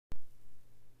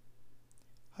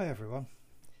Hi everyone,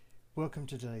 welcome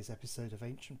to today's episode of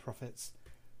Ancient Prophets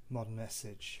Modern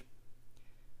Message.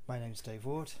 My name's Dave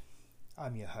Ward,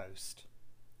 I'm your host.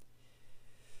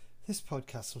 This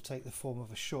podcast will take the form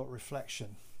of a short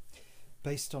reflection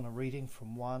based on a reading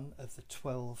from one of the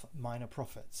 12 minor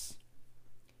prophets.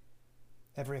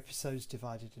 Every episode is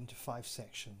divided into 5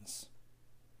 sections.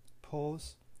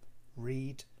 Pause,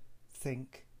 read,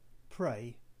 think,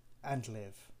 pray and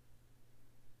live.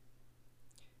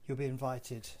 You'll be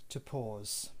invited to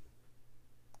pause,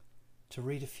 to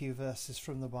read a few verses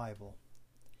from the Bible,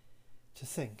 to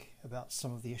think about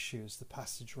some of the issues the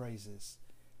passage raises,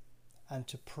 and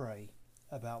to pray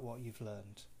about what you've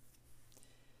learned.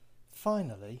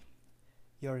 Finally,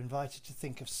 you're invited to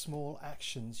think of small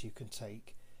actions you can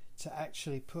take to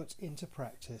actually put into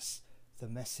practice the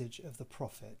message of the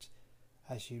prophet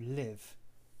as you live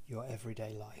your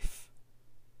everyday life.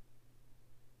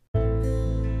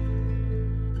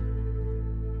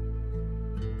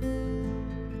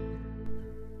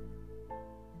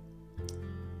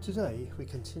 Today we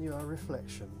continue our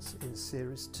reflections in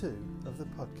Series 2 of the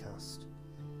podcast.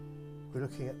 We're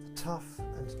looking at the tough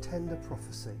and tender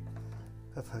prophecy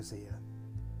of Hosea.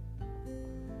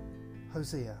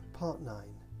 Hosea, Part 9.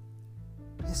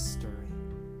 History.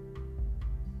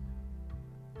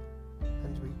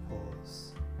 And we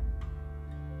pause.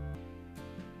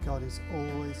 God is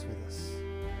always with us,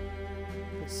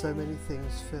 but so many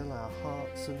things fill our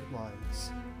hearts and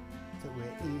minds that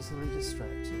we're easily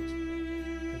distracted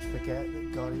and forget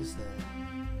that God is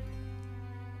there.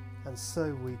 And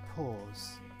so we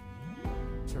pause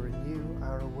to renew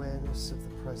our awareness of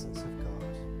the presence of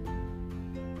God.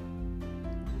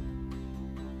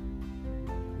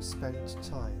 We spent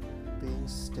time being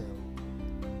still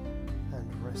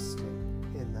and resting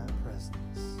in that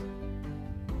presence.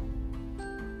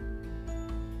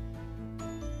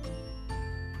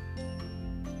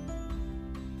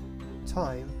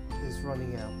 Time is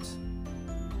running out.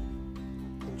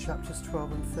 In chapters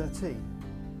 12 and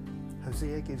 13,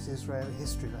 Hosea gives Israel a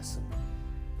history lesson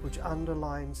which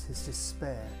underlines his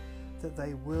despair that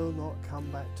they will not come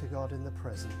back to God in the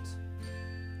present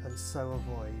and so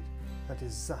avoid a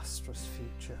disastrous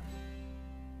future.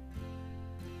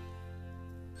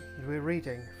 And we're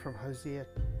reading from Hosea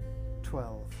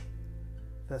 12,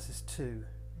 verses 2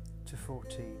 to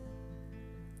 14.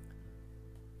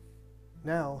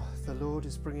 Now the Lord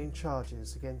is bringing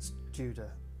charges against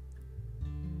Judah.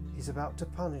 He's about to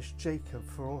punish Jacob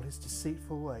for all his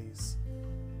deceitful ways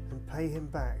and pay him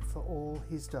back for all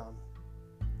he's done.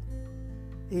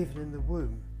 Even in the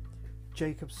womb,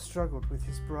 Jacob struggled with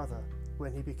his brother.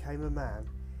 When he became a man,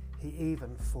 he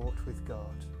even fought with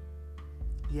God.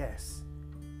 Yes,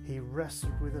 he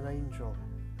wrestled with an angel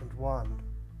and won.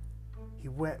 He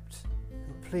wept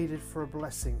and pleaded for a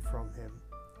blessing from him.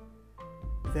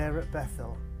 There at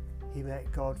Bethel, he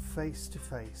met God face to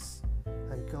face,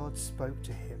 and God spoke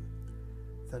to him.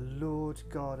 The Lord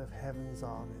God of heaven's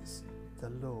armies, the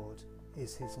Lord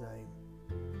is his name.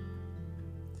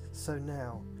 So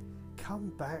now,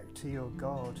 come back to your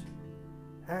God.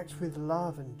 Act with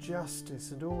love and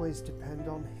justice and always depend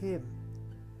on him.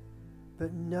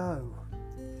 But no,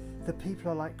 the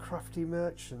people are like crafty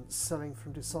merchants selling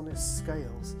from dishonest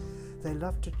scales. They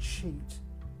love to cheat.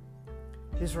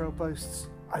 Israel boasts,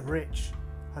 I'm rich,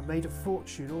 I made a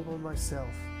fortune all by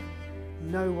myself.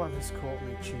 No one has caught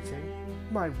me cheating.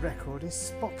 My record is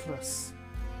spotless.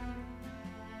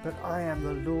 But I am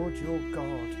the Lord your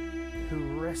God,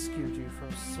 who rescued you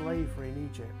from slavery in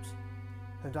Egypt,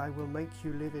 and I will make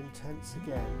you live in tents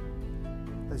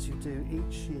again, as you do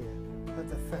each year at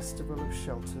the Festival of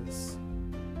Shelters.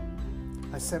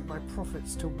 I sent my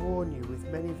prophets to warn you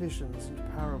with many visions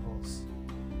and parables.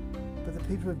 But the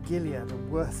people of Gilead are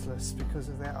worthless because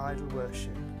of their idol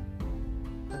worship.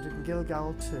 And in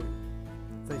Gilgal too,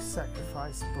 they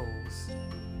sacrifice bulls.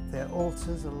 Their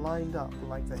altars are lined up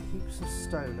like the heaps of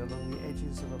stone along the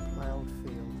edges of a ploughed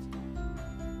field.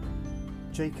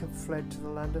 Jacob fled to the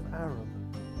land of Aram,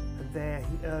 and there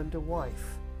he earned a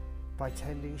wife by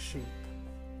tending sheep.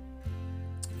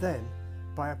 Then,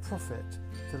 by a prophet,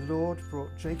 the Lord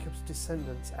brought Jacob's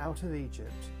descendants out of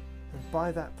Egypt, and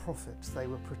by that prophet they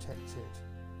were protected.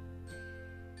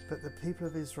 But the people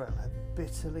of Israel had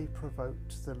bitterly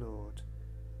provoked the Lord,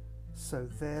 so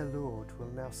their Lord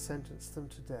will now sentence them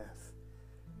to death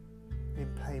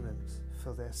in payment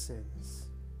for their sins.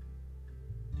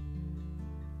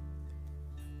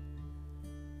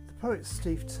 The poet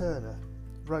Steve Turner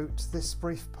wrote this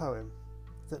brief poem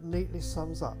that neatly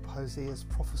sums up Hosea's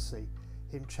prophecy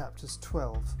in chapters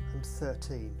 12 and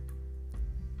 13.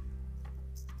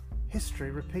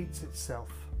 History repeats itself.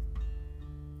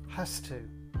 Has to.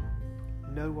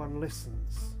 no one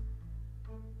listens.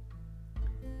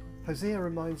 Hosea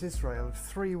reminds Israel of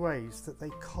 3 ways that they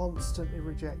constantly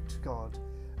reject God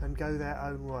and go their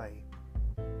own way,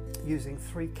 using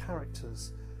 3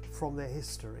 characters from their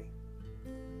history.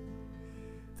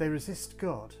 They resist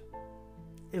God,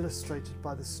 illustrated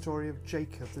by the story of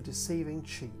Jacob, the deceiving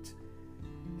cheat,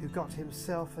 who got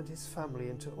himself and his family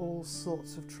into all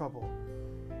sorts of trouble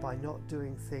by not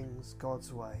doing things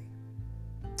God's way.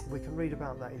 We can read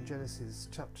about that in Genesis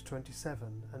chapter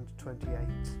 27 and 28.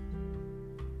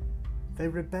 They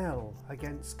rebel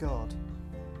against God,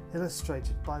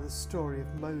 illustrated by the story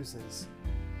of Moses,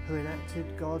 who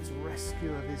enacted God's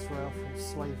rescue of Israel from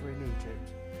slavery in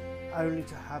Egypt, only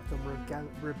to have them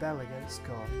rebel against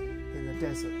God in the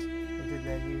desert and in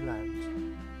their new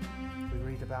land. We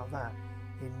read about that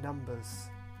in Numbers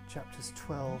chapters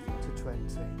 12 to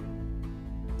 20.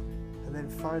 And then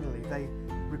finally they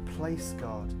replace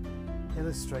God,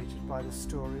 illustrated by the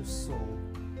story of Saul,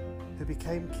 who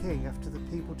became king after the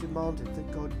people demanded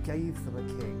that God gave them a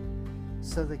king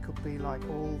so they could be like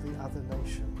all the other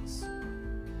nations.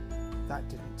 That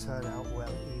didn't turn out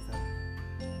well either.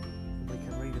 And we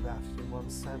can read about it in 1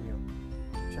 Samuel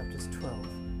chapters 12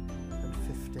 and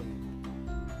 15.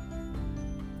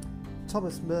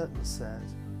 Thomas Merton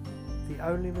said, "The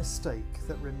only mistake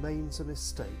that remains a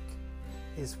mistake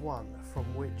is one from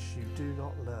which you do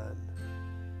not learn."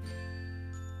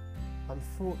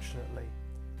 Unfortunately,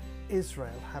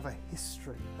 Israel have a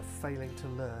history of failing to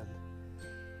learn,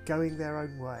 going their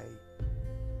own way,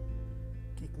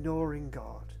 ignoring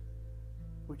God,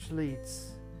 which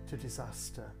leads to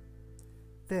disaster.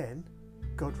 Then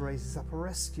God raises up a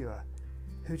rescuer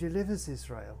who delivers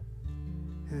Israel,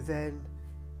 who then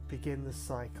begin the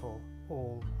cycle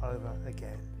all over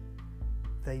again.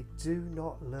 They do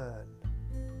not learn,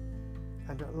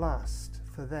 and at last,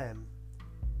 for them,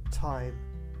 time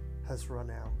has run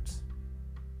out.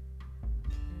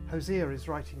 Hosea is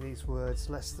writing these words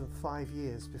less than 5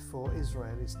 years before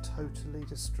Israel is totally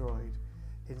destroyed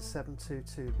in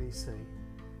 722 BC,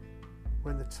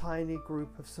 when the tiny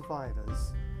group of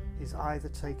survivors is either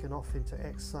taken off into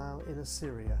exile in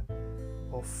Assyria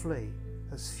or flee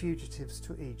as fugitives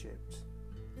to Egypt.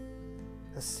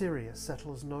 Assyria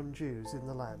settles non-Jews in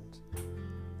the land,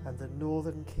 and the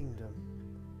northern kingdom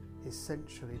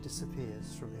essentially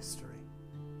disappears from history.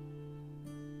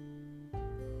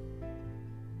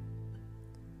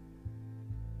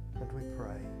 And we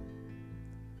pray.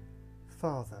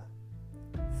 Father,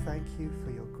 thank you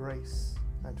for your grace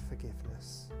and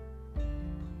forgiveness.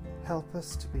 Help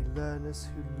us to be learners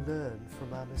who learn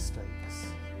from our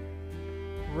mistakes.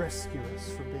 Rescue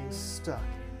us from being stuck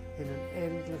in an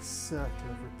endless circle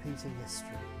of repeating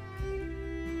history.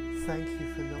 Thank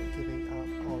you for not giving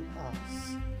up on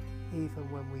us, even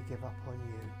when we give up on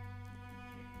you.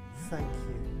 Thank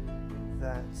you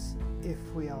that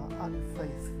if we are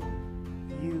unfaithful,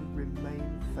 you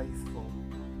remain faithful,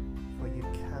 for you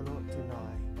cannot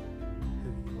deny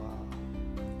who you are.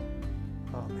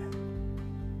 Amen.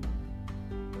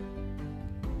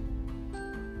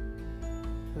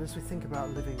 And as we think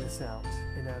about living this out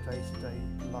in our day-to-day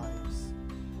lives,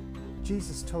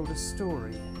 Jesus told a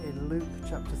story in Luke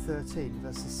chapter 13,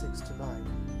 verses 6 to 9.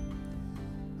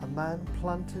 A man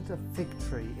planted a fig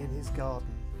tree in his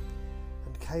garden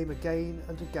and came again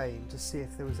and again to see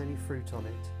if there was any fruit on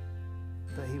it,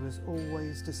 but he was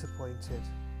always disappointed.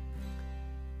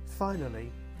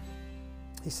 Finally,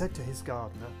 he said to his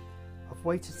gardener, "I've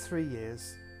waited 3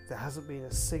 years, there hasn't been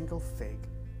a single fig.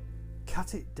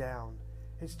 Cut it down.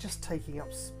 It's just taking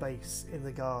up space in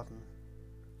the garden."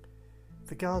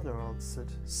 The gardener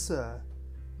answered, "Sir,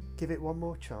 give it one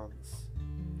more chance.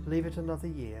 Leave it another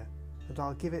year, and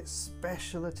I'll give it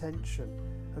special attention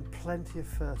and plenty of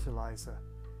fertilizer.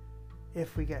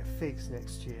 If we get figs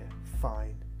next year,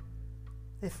 fine.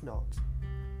 If not,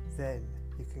 then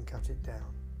you can cut it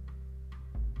down."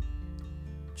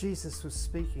 Jesus was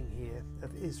speaking here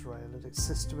of Israel and its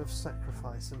system of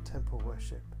sacrifice and temple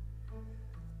worship.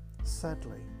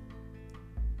 Sadly,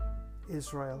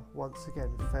 Israel once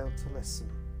again failed to listen,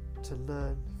 to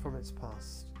learn from its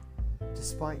past,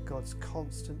 despite God's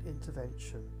constant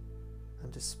intervention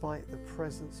and despite the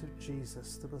presence of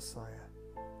Jesus the Messiah.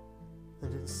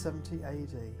 And in 70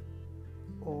 AD,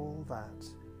 all that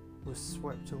was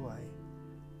swept away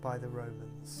by the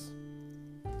Romans.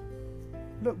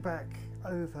 Look back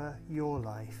over your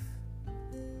life.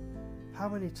 How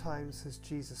many times has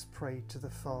Jesus prayed to the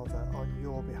Father on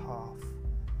your behalf?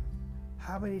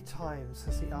 How many times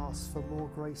has he asked for more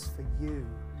grace for you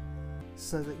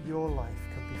so that your life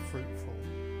can be fruitful?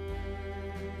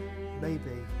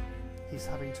 Maybe he's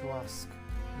having to ask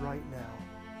right now.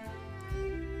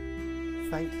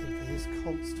 thank Him for His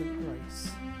constant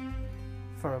grace,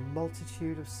 for a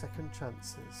multitude of second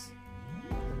chances,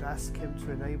 and ask Him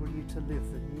to enable you to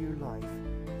live the new life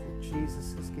that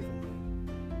Jesus has given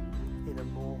you in a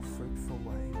more fruitful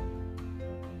way.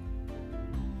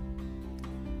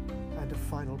 And a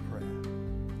final prayer.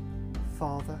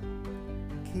 Father,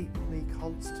 keep me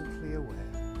constantly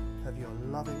aware of your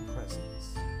loving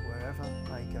presence wherever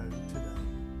I go today.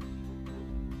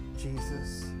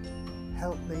 Jesus,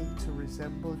 help me to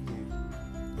resemble you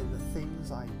in the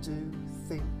things I do,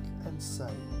 think and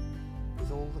say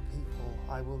with all the people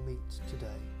I will meet today.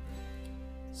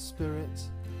 Spirit,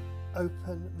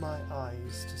 open my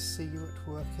eyes to see you at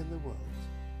work in the world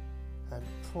and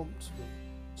prompt me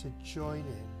to join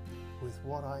in with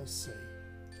what I see.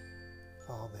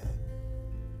 Amen.